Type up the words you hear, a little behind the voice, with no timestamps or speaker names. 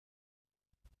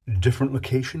different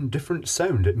location, different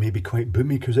sound. It may be quite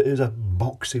boomy because it is a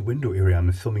boxy window area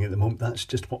I'm filming at the moment. That's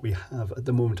just what we have at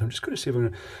the moment. I'm just going to see if I'm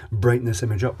going to brighten this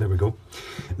image up. There we go.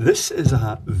 This is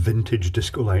a vintage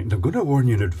disco light, and I'm going to warn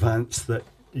you in advance that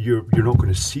you're not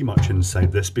going to see much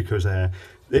inside this because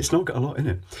it's not got a lot in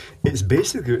it. It's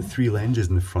basically got three lenses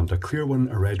in the front, a clear one,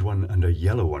 a red one, and a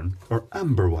yellow one, or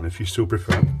amber one if you so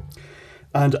prefer.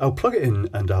 And I'll plug it in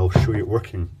and I'll show you it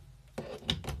working.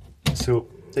 So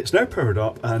it's now powered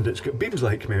up and it's got beams of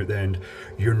light coming out the end.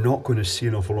 You're not going to see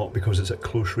an awful lot because it's at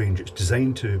close range. It's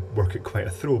designed to work at quite a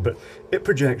throw, but it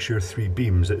projects your three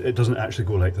beams. It doesn't actually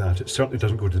go like that. It certainly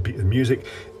doesn't go to the beat of the music.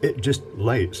 It just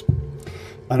lights.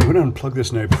 And I'm going to unplug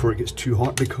this now before it gets too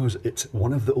hot because it's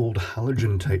one of the old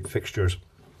halogen type fixtures.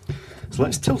 So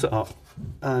let's tilt it up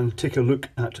and take a look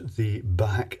at the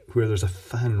back where there's a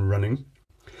fan running.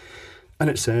 And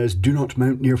it says, do not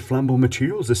mount near flammable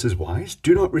materials, this is wise.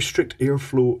 Do not restrict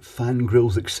airflow, fan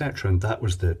grills, etc. And that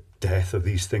was the death of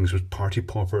these things, with party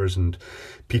poppers and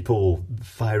people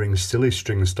firing silly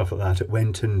string stuff like that. It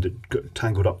went in, it got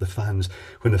tangled up the fans.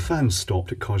 When the fans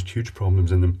stopped, it caused huge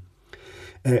problems in them.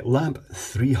 Lamp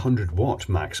 300 watt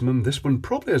maximum. This one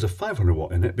probably has a 500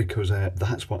 watt in it because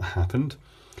that's what happened.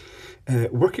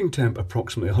 Working temp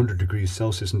approximately 100 degrees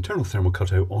Celsius, internal thermal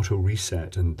cutout, auto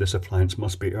reset, and this appliance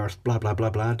must be earthed, blah blah blah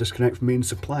blah, disconnect from main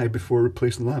supply before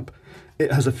replacing the lamp.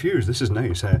 It has a fuse, this is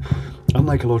nice.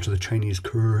 Unlike a lot of the Chinese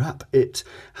crap, it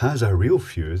has a real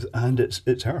fuse and it's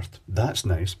earthed. That's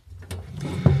nice.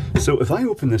 So if I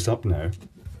open this up now,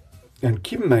 and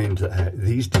keep in mind that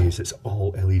these days it's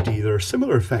all LED. There are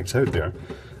similar effects out there,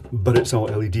 but it's all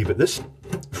LED. But this,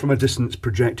 from a distance,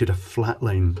 projected a flat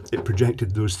line. It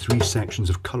projected those three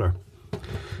sections of colour.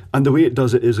 And the way it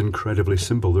does it is incredibly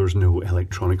simple. There's no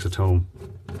electronics at all.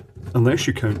 Unless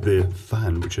you count the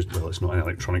fan, which is, well, it's not an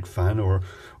electronic fan, or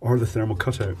the thermal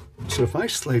cutout. So if I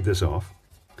slide this off,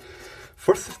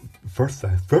 first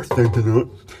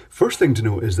thing to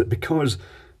note is that because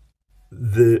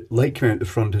the light coming out the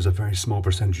front is a very small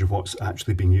percentage of what's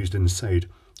actually being used inside,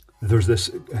 there's this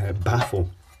baffle.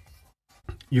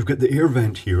 You've got the air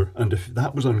vent here, and if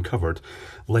that was uncovered,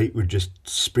 light would just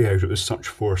spray out with such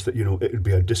force that, you know, it would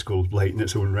be a disco light in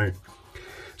its own right.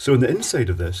 So on the inside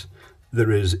of this,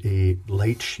 there is a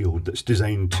light shield that's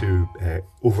designed to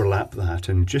overlap that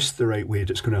in just the right way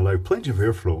that's going to allow plenty of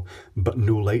airflow, but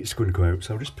no light's going to go out.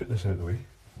 So I'll just put this out of the way.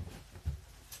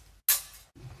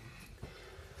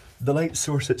 The light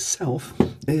source itself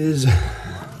is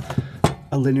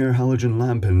a linear halogen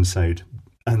lamp inside,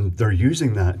 and they're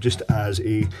using that just as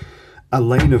a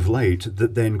line of light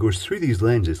that then goes through these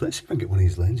lenses. Let's see if I can get one of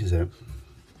these lenses out.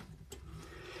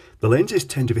 The lenses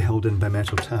tend to be held in by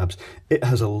metal tabs. It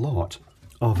has a lot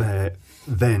of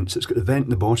vents. It's got the vent in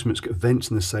the bottom, it's got vents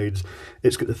in the sides,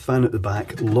 it's got the fan at the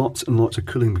back, lots and lots of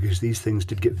cooling because these things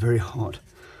did get very hot.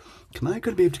 Am I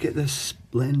going to be able to get this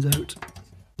lens out?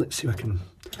 Let's see if I can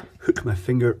hook my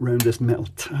finger around this metal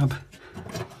tab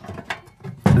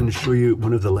and show you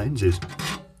one of the lenses.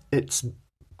 It's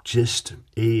just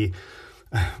a,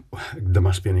 there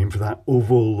must be a name for that,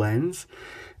 oval lens.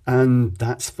 And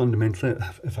that's fundamentally it.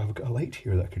 If I've got a light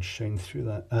here that I could shine through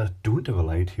that. I don't have a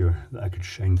light here that I could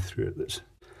shine through it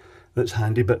that's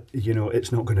handy, but you know,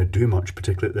 it's not going to do much,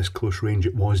 particularly at this close range.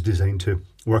 It was designed to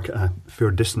work at a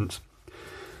fair distance.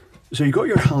 So you've got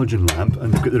your halogen lamp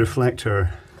and you've got the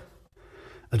reflector.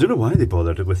 I don't know why they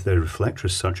bothered with the reflector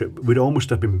as such. It would almost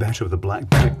have been better with a black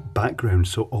background,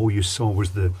 so all you saw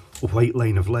was the white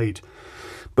line of light.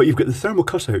 But you've got the thermal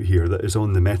cutout here that is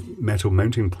on the metal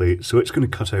mounting plate, so it's going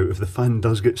to cut out if the fan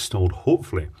does get stalled,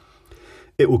 hopefully.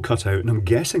 It will cut out, and I'm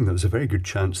guessing that there's a very good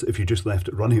chance that if you just left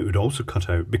it running, it would also cut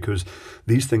out because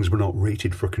these things were not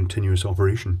rated for continuous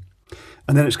operation.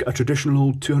 And then it's got a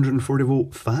traditional 240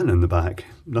 volt fan in the back.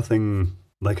 Nothing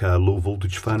like a low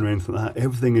voltage fan or anything like that.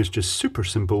 Everything is just super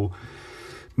simple.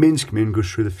 Mains come in, goes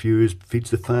through the fuse,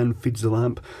 feeds the fan, feeds the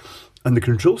lamp. And the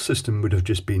control system would have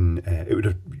just been, it would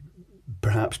have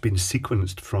perhaps been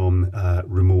sequenced from a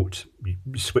remote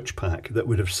switch pack that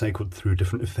would have cycled through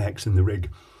different effects in the rig.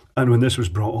 And when this was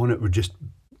brought on, it would just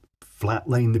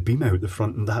flatline the beam out the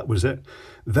front, and that was it.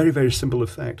 Very, very simple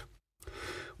effect.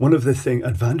 One of the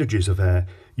advantages of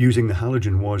using the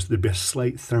halogen was there'd be a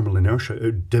slight thermal inertia. It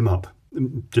would dim up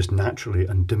just naturally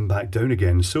and dim back down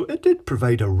again. So it did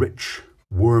provide a rich,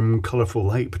 warm, colourful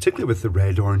light, particularly with the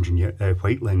red, orange and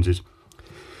white lenses,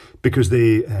 because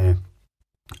they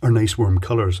are nice warm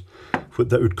colours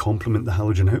that would complement the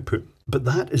halogen output. But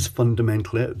that is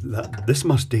fundamentally it. This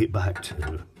must date back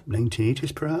to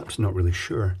 1980s perhaps, not really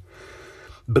sure.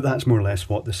 But that's more or less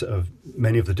what the sort of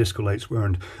many of the disco lights were.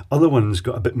 And other ones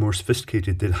got a bit more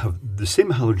sophisticated. They'd have the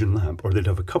same halogen lamp, or they'd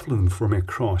have a couple of them forming a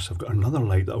cross. I've got another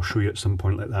light that I'll show you at some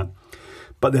point like that.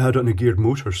 But they had it on a geared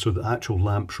motor, so the actual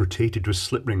lamps rotated with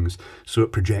slip rings, so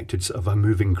it projected sort of a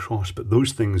moving cross. But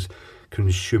those things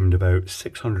consumed about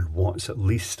 600 watts at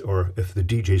least, or if the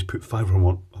DJs put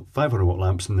 500 watt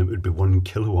lamps in them, it would be 1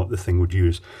 kilowatt the thing would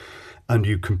use. And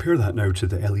you compare that now to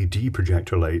the LED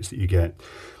projector lights that you get,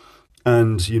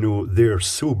 and you know, they're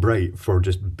so bright for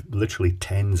just literally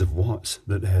tens of watts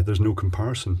that there's no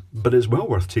comparison. But it's well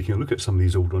worth taking a look at some of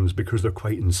these old ones because they're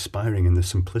quite inspiring in the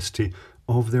simplicity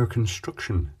of their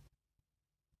construction.